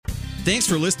Thanks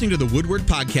for listening to the Woodward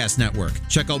Podcast Network.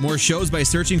 Check out more shows by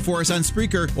searching for us on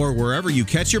Spreaker or wherever you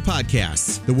catch your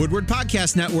podcasts. The Woodward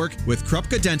Podcast Network with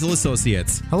Krupka Dental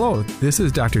Associates. Hello, this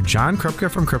is Dr. John Krupka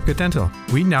from Krupka Dental.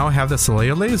 We now have the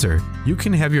Solea laser. You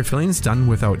can have your fillings done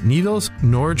without needles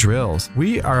nor drills.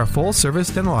 We are a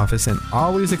full-service dental office and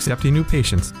always accepting new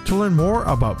patients. To learn more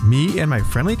about me and my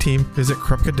friendly team, visit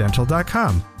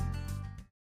krupkadental.com.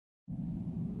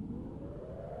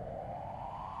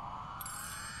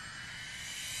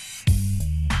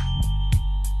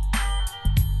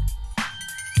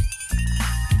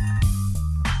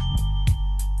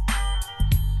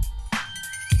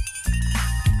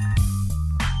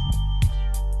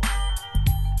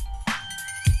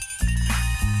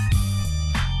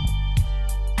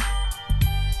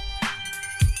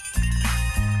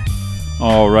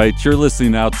 All right, you're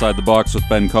listening to Outside the Box with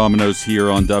Ben Cominos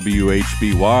here on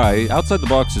WHBY. Outside the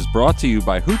Box is brought to you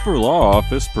by Hooper Law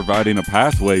Office, providing a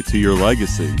pathway to your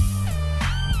legacy.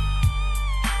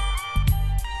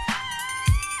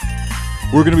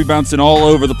 We're going to be bouncing all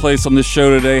over the place on this show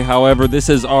today. However, this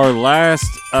is our last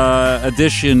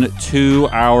addition to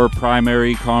our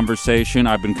primary conversation.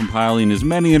 I've been compiling as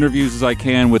many interviews as I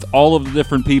can with all of the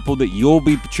different people that you'll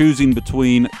be choosing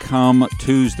between come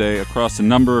Tuesday across a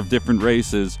number of different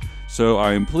races. So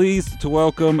I am pleased to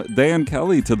welcome Dan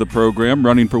Kelly to the program,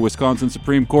 running for Wisconsin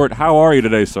Supreme Court. How are you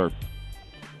today, sir?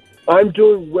 I'm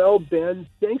doing well, Ben.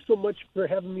 Thanks so much for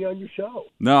having me on your show.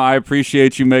 No, I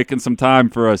appreciate you making some time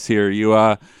for us here.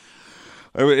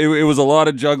 It was a lot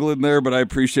of juggling there, but I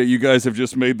appreciate you guys have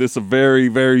just made this a very,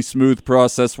 very smooth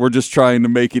process. We're just trying to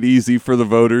make it easy for the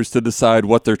voters to decide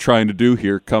what they're trying to do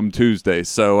here come Tuesday.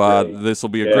 So this will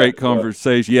be a great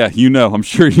conversation. Yeah, I'm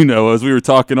sure you know. As we were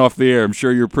talking off the air, I'm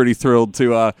sure you're pretty thrilled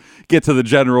to get to the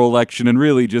general election and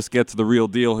really just get to the real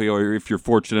deal here, if you're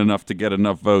fortunate enough to get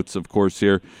enough votes, of course,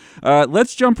 here.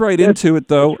 Let's jump right into it,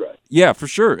 though. That's right. Yeah, for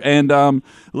sure. And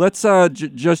let's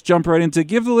just jump right into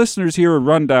give the listeners here a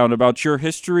rundown about your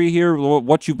history here,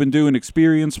 what you've been doing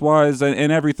experience-wise,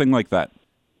 and everything like that.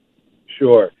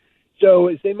 Sure. So,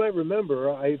 as they might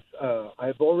remember, I've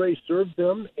already served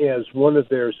them as one of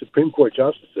their Supreme Court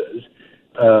justices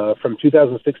from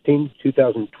 2016 to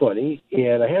 2020,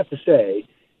 and I have to say,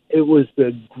 it was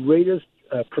the greatest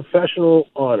professional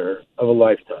honor of a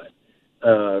lifetime.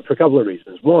 For a couple of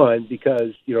reasons. One,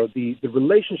 because the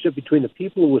relationship between the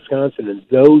people of Wisconsin and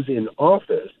those in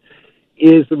office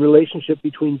is the relationship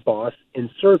between boss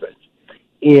and servant,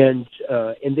 and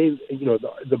they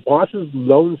the bosses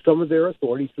loan some of their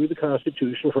authority through the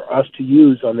Constitution for us to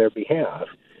use on their behalf,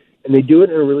 and they do it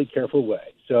in a really careful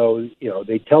way. So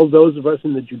they tell those of us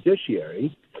in the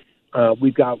judiciary,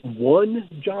 we've got one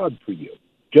job for you,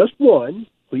 just one.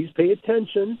 Please pay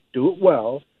attention, do it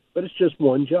well, but it's just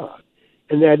one job.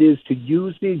 And that is to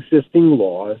use the existing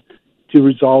law to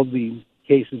resolve the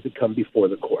cases that come before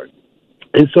the court.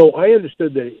 And so I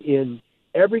understood that in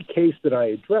every case that I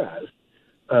addressed,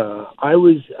 I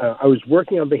was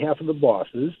working on behalf of the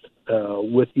bosses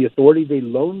with the authority they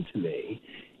loaned to me.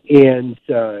 And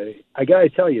I got to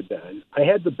tell you, Ben, I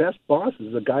had the best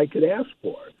bosses a guy could ask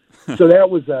for. So that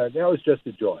was just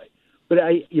a joy. But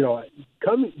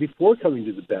before coming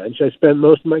to the bench, I spent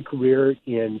most of my career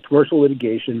in commercial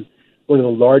litigation, one of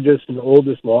the largest and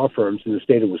oldest law firms in the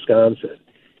state of Wisconsin.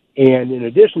 And in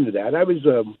addition to that, I was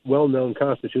a well-known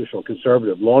constitutional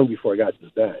conservative long before I got to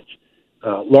the bench,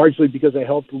 largely because I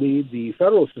helped lead the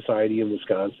Federalist Society in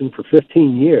Wisconsin for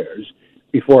 15 years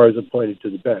before I was appointed to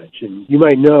the bench. And you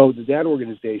might know that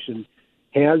organization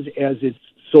has as its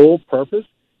sole purpose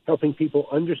helping people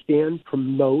understand,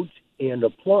 promote, and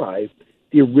apply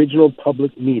the original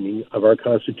public meaning of our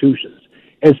constitutions,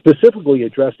 and specifically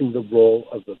addressing the role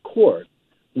of the court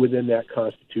within that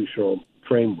constitutional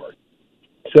framework.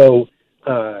 So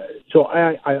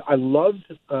I loved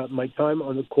my time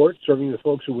on the court serving the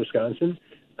folks of Wisconsin.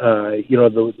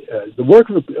 The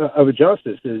work of a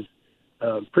justice is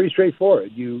pretty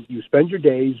straightforward. You spend your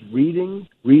days reading,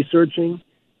 researching,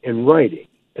 and writing,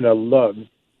 and I love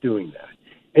doing that.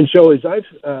 And so as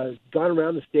I've gone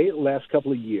around the state the last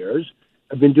couple of years,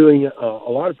 I've been doing a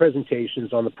lot of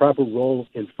presentations on the proper role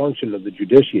and function of the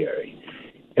judiciary.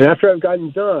 And after I've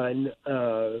gotten done,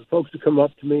 folks have come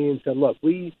up to me and said, look,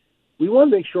 we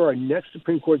want to make sure our next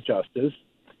Supreme Court justice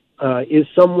is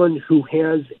someone who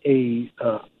has a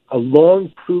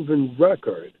long-proven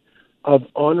record of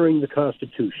honoring the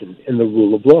Constitution and the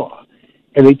rule of law.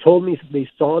 And they told me they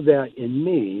saw that in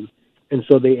me, and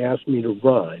so they asked me to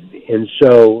run. And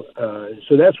so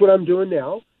that's what I'm doing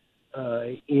now.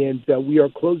 And we are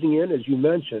closing in, as you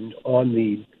mentioned, on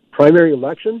the primary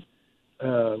election.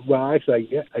 Actually,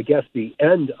 I guess the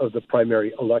end of the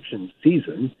primary election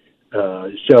season.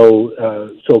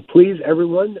 So please,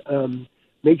 everyone,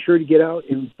 make sure to get out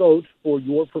and vote for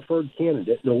your preferred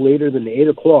candidate no later than 8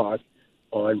 o'clock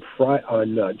on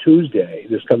Tuesday,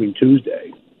 this coming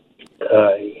Tuesday,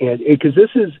 and because this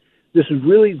is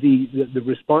really the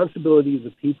responsibility of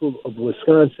the people of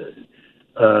Wisconsin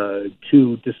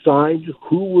to decide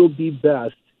who will be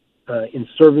best in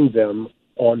serving them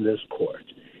on this court.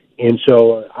 And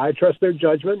so I trust their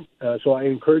judgment, so I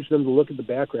encourage them to look at the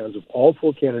backgrounds of all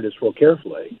 4 candidates real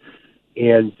carefully.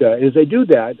 And as they do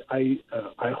that,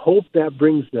 I hope that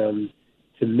brings them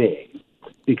to me,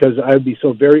 because I would be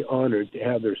so very honored to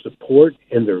have their support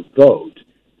and their vote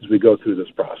as we go through this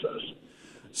process.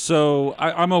 So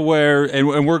I'm aware, and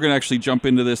we're going to actually jump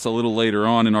into this a little later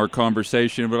on in our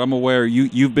conversation, but I'm aware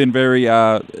you've been very,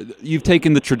 you've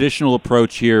taken the traditional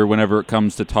approach here whenever it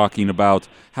comes to talking about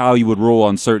how you would rule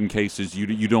on certain cases.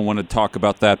 You don't want to talk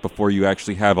about that before you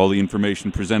actually have all the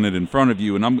information presented in front of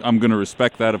you, and I'm going to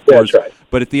respect that, of course. That's right.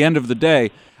 But at the end of the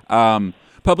day,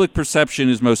 public perception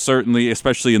is most certainly,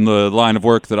 especially in the line of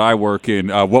work that I work in,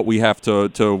 what we have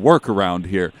to work around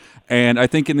here. And I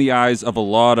think in the eyes of a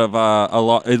lot,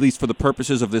 at least for the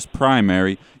purposes of this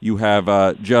primary, you have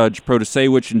Judge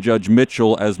Protasewicz and Judge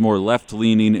Mitchell as more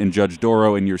left-leaning, and Judge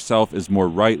Dorow and yourself as more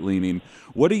right-leaning.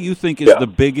 What do you think is the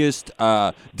biggest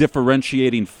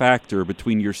differentiating factor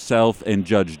between yourself and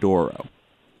Judge Dorow?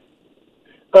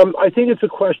 I think it's a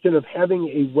question of having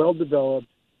a well-developed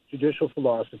judicial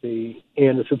philosophy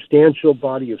and a substantial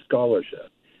body of scholarship.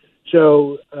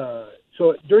 So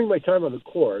during my time on the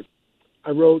court, I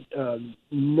wrote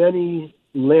many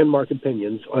landmark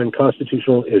opinions on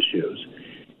constitutional issues,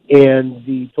 and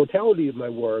the totality of my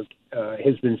work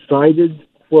has been cited,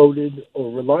 quoted,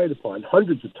 or relied upon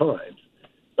hundreds of times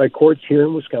by courts here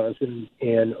in Wisconsin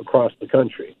and across the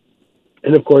country.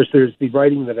 And of course, there's the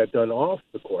writing that I've done off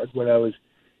the court when I was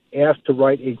asked to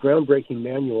write a groundbreaking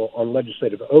manual on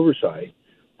legislative oversight,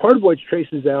 part of which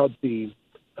traces out the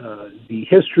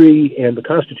history and the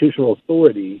constitutional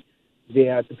authority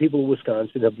that the people of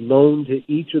Wisconsin have loaned to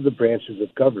each of the branches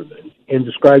of government, and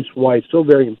describes why it's so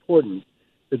very important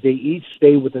that they each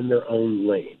stay within their own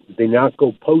lane. They not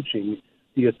go poaching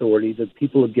the authority that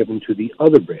people have given to the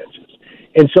other branches.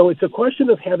 And so it's a question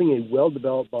of having a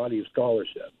well-developed body of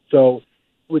scholarship. So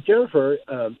with Jennifer,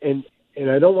 and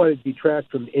I don't want to detract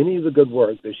from any of the good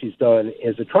work that she's done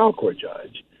as a trial court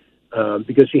judge,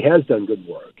 because she has done good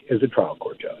work as a trial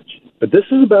court judge. But this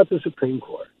is about the Supreme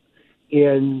Court.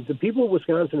 And the people of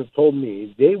Wisconsin have told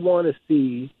me they want to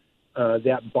see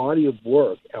that body of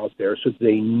work out there so that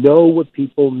they know what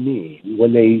people mean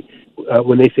when they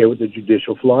say what the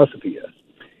judicial philosophy is.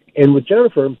 And with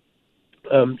Jennifer,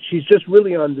 she's just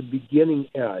really on the beginning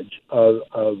edge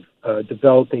of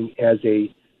developing as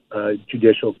a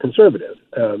judicial conservative.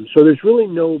 So there's really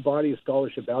no body of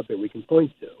scholarship out there we can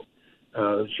point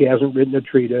to. She hasn't written a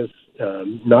treatise,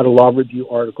 not a law review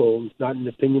article, not an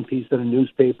opinion piece in a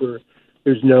newspaper.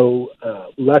 There's no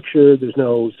lecture, there's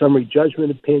no summary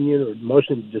judgment opinion or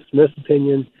motion to dismiss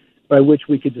opinion by which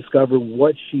we could discover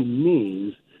what she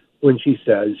means when she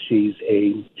says she's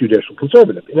a judicial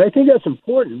conservative. And I think that's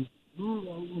important,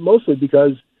 mostly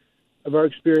because of our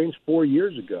experience 4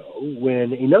 years ago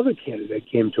when another candidate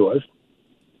came to us,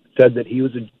 said that he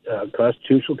was a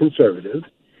constitutional conservative.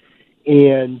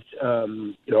 And,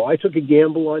 I took a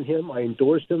gamble on him. I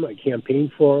endorsed him. I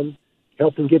campaigned for him,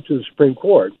 helped him get to the Supreme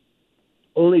Court,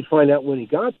 only to find out when he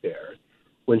got there,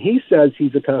 when he says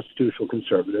he's a constitutional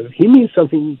conservative, he means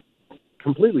something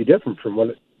completely different from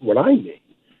what I mean.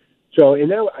 So, and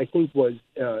that, I think, was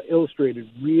illustrated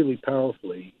really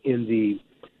powerfully in the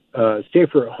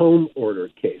Safer at Home order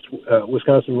case,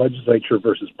 Wisconsin Legislature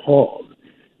versus Palm.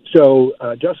 So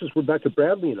Justice Rebecca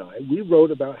Bradley and I, we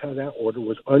wrote about how that order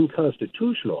was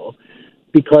unconstitutional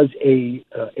because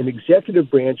an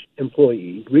executive branch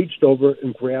employee reached over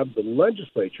and grabbed the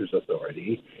legislature's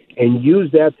authority and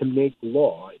used that to make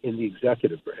law in the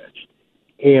executive branch.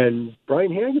 And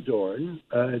Brian Hagedorn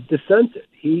dissented.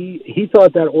 He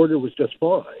thought that order was just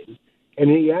fine, and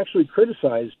he actually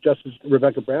criticized Justice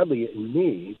Rebecca Bradley and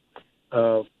me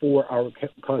for our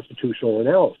constitutional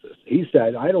analysis. He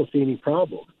said, I don't see any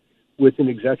problem with an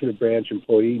executive branch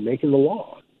employee making the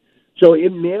law. So it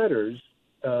matters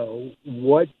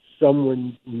what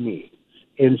someone means.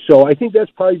 And so I think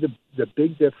that's probably the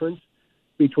big difference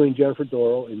between Jennifer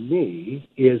Dorow and me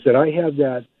is that I have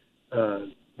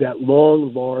that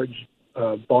long, large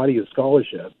body of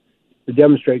scholarship that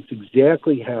demonstrates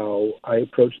exactly how I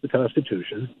approach the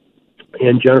Constitution.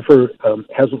 And Jennifer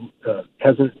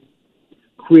hasn't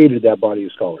created that body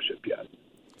of scholarship yet.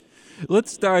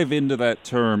 Let's dive into that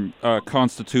term,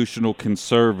 constitutional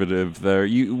conservative. There,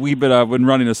 we've been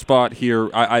running a spot here.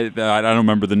 I don't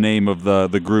remember the name of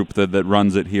the group that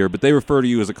runs it here, but they refer to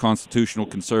you as a constitutional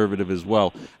conservative as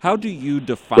well. How do you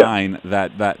define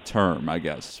that term? I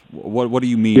guess what do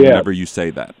you mean whenever you say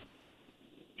that?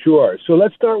 Sure. So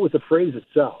let's start with the phrase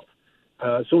itself.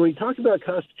 So when we talk about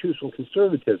constitutional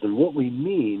conservatism, what we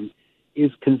mean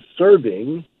is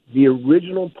conserving the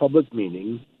original public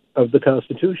meaning of the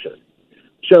Constitution.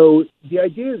 So the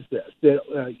idea is this, that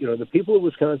the people of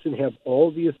Wisconsin have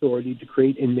all the authority to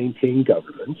create and maintain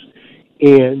governments,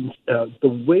 and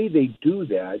the way they do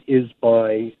that is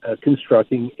by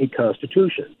constructing a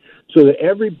constitution, so that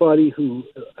everybody who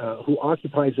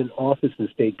occupies an office in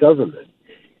state government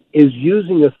is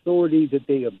using authority that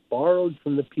they have borrowed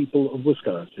from the people of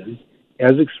Wisconsin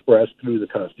as expressed through the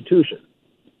Constitution.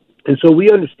 And so we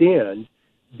understand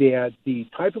that the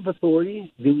type of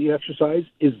authority that we exercise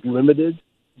is limited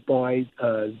by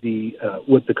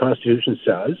what the Constitution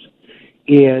says,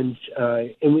 and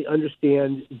we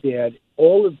understand that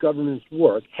all of government's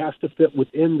work has to fit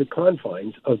within the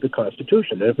confines of the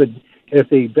Constitution. And if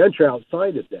they venture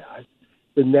outside of that,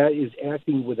 then that is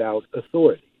acting without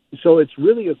authority. So it's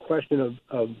really a question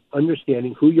of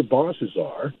understanding who your bosses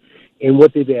are and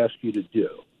what they've asked you to do.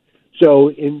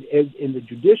 So in the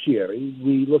judiciary,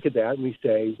 we look at that and we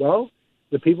say, well,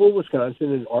 the people of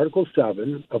Wisconsin in Article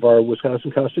 7 of our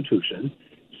Wisconsin Constitution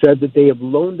said that they have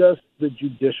loaned us the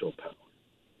judicial power.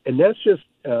 And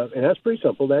that's pretty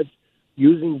simple. That's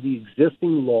using the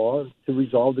existing law to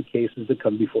resolve the cases that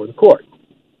come before the court.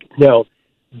 Now,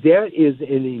 that is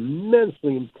an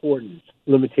immensely important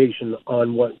limitation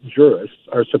on what jurists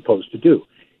are supposed to do.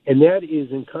 And that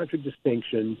is in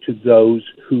contradistinction to those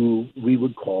who we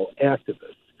would call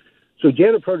activists. So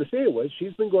Janet Protasiewicz,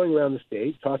 she's been going around the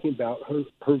state talking about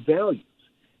her values,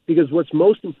 because what's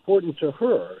most important to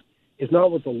her is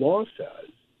not what the law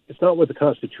says, it's not what the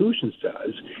Constitution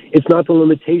says, it's not the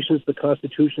limitations the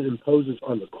Constitution imposes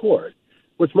on the court.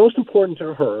 What's most important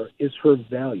to her is her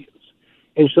values.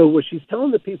 And so what she's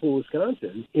telling the people of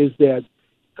Wisconsin is that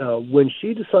when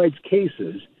she decides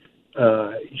cases,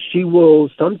 she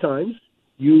will sometimes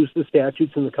use the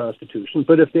statutes in the Constitution,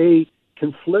 but if they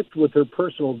conflict with her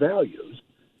personal values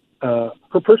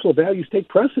take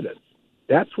precedence.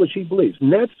 That's what she believes.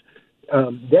 And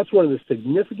that's one of the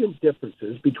significant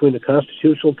differences between a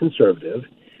constitutional conservative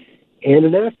and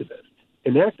an activist.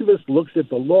 An activist looks at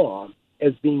the law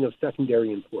as being of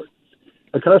secondary importance.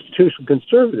 A constitutional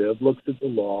conservative looks at the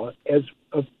law as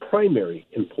of primary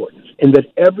importance, and that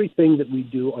everything that we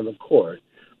do on the court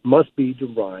must be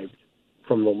derived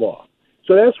from the law.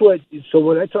 So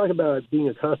when I talk about being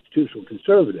a constitutional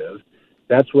conservative,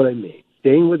 that's what I mean.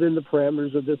 Staying within the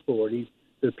parameters of the authority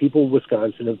that people of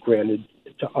Wisconsin have granted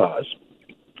to us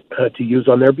to use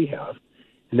on their behalf,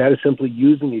 and that is simply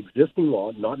using existing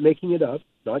law, not making it up,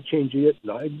 not changing it,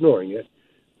 not ignoring it,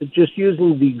 but just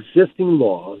using the existing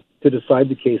law to decide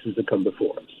the cases that come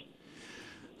before us.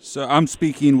 So I'm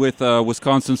speaking with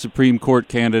Wisconsin Supreme Court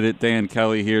candidate Dan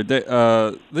Kelly here.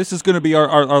 This is going to be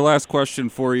our last question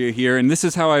for you here, and this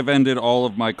is how I've ended all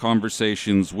of my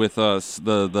conversations with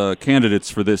the candidates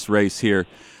for this race here.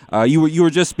 You were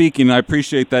just speaking, and I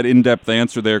appreciate that in-depth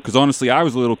answer there, because honestly I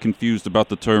was a little confused about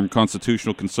the term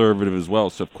constitutional conservative as well,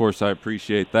 so of course I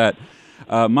appreciate that.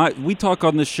 We talk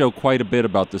on this show quite a bit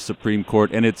about the Supreme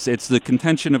Court, and it's the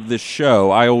contention of this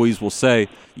show. I always will say,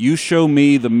 you show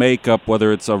me the makeup,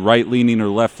 whether it's a right-leaning or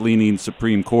left-leaning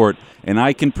Supreme Court, and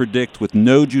I can predict with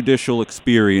no judicial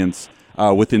experience,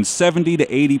 within 70 to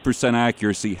 80%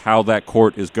 accuracy, how that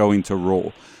court is going to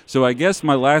rule. So I guess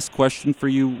my last question for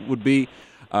you would be,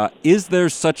 is there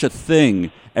such a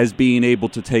thing as being able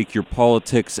to take your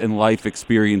politics and life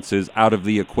experiences out of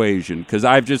the equation? Because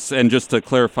just to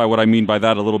clarify what I mean by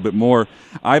that a little bit more,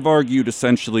 I've argued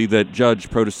essentially that Judge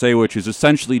Protasiewicz is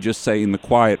essentially just saying the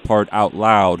quiet part out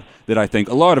loud that I think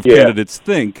a lot of candidates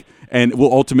think and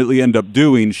will ultimately end up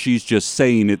doing. She's just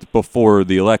saying it before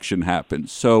the election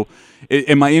happens. So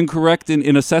am I incorrect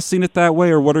in assessing it that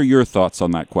way, or what are your thoughts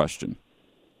on that question?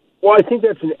 Well, I think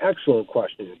that's an excellent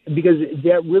question, because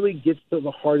that really gets to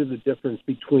the heart of the difference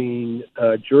between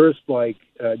jurists like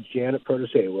Janet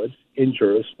Protasiewicz and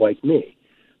jurists like me.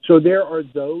 So there are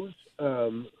those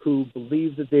who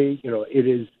believe that it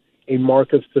is a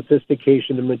mark of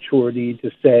sophistication and maturity to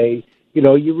say,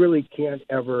 you really can't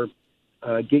ever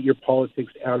get your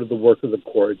politics out of the work of the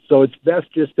court. So it's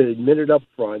best just to admit it up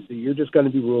front that you're just going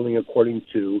to be ruling according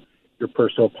to your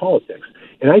personal politics.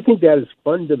 And I think that is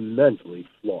fundamentally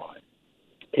flawed.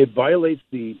 It violates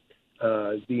the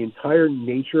entire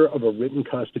nature of a written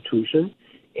constitution,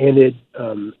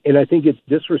 And I think it's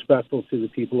disrespectful to the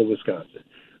people of Wisconsin.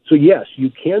 So yes, you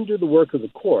can do the work of the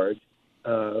court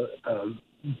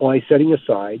by setting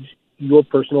aside your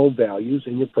personal values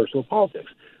and your personal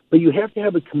politics. But you have to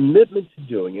have a commitment to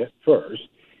doing it first,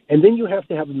 and then you have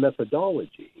to have a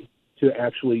methodology to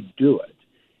actually do it.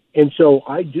 And so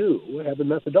I do have a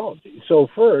methodology. So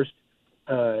first,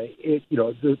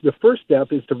 the first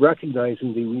step is to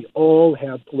recognizing that we all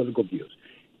have political views.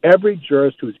 Every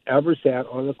jurist who's ever sat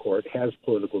on the court has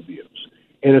political views.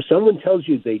 And if someone tells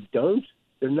you they don't,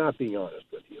 they're not being honest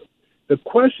with you. The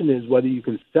question is whether you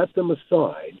can set them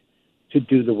aside to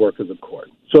do the work of the court.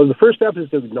 So the first step is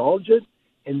to acknowledge it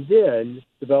and then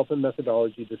develop a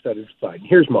methodology to set it aside. And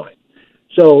here's mine.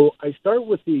 So I start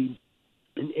with in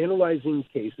analyzing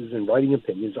cases and writing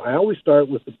opinions, I always start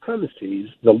with the premises,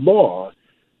 the law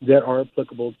that are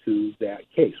applicable to that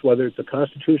case, whether it's a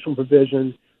constitutional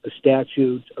provision, a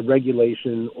statute, a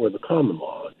regulation, or the common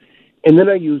law. And then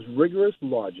I use rigorous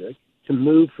logic to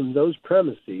move from those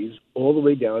premises all the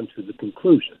way down to the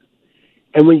conclusion.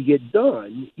 And when you get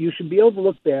done, you should be able to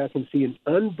look back and see an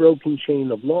unbroken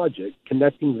chain of logic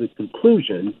connecting the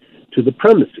conclusion to the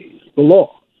premises, the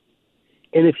laws.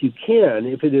 And if you can,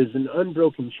 if it is an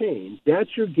unbroken chain,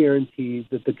 that's your guarantee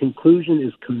that the conclusion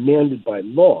is commanded by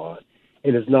law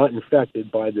and is not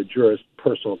infected by the jurist's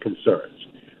personal concerns.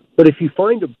 But if you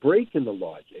find a break in the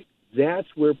logic, that's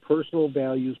where personal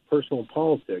values, personal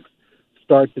politics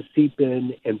start to seep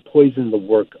in and poison the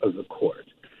work of the court.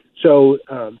 So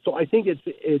I think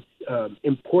it's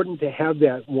important to have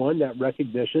that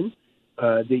recognition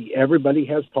that everybody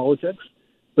has politics,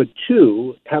 but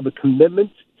two, have a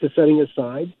commitment to setting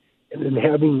aside, and then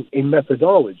having a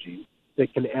methodology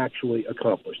that can actually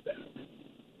accomplish that.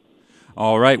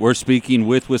 All right, we're speaking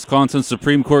with Wisconsin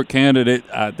Supreme Court candidate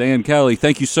Dan Kelly.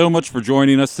 Thank you so much for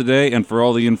joining us today and for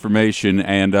all the information,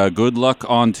 and good luck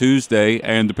on Tuesday.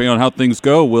 And depending on how things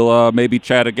go, we'll maybe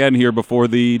chat again here before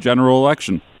the general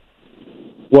election.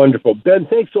 Wonderful. Ben,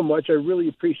 thanks so much. I really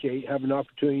appreciate having an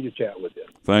opportunity to chat with you.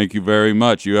 Thank you very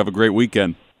much. You have a great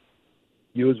weekend.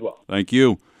 You as well. Thank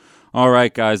you. All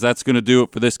right, guys, that's going to do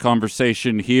it for this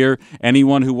conversation here.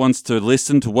 Anyone who wants to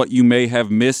listen to what you may have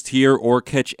missed here or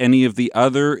catch any of the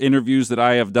other interviews that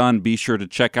I have done, be sure to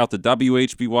check out the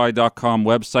WHBY.com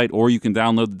website, or you can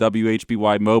download the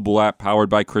WHBY mobile app powered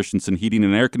by Christensen Heating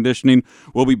and Air Conditioning.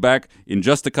 We'll be back in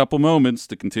just a couple moments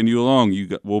to continue along.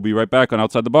 We'll be right back on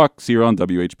Outside the Box here on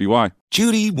WHBY.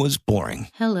 Judy was boring.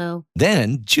 Hello.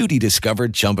 Then Judy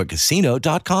discovered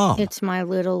ChumbaCasino.com. It's my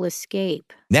little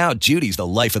escape. Now Judy's the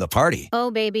life of the party. Oh,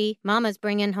 baby, mama's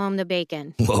bringing home the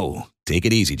bacon. Whoa, take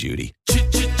it easy, Judy.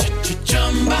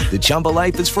 The Chumba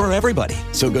life is for everybody.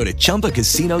 So go to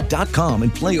ChumbaCasino.com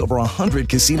and play over 100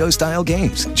 casino-style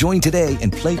games. Join today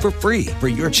and play for free for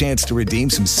your chance to redeem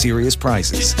some serious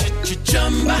prizes.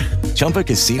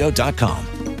 ChumbaCasino.com.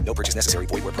 No purchase necessary.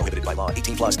 Void where prohibited by law.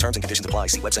 18+ terms and conditions apply.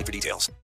 See website for details.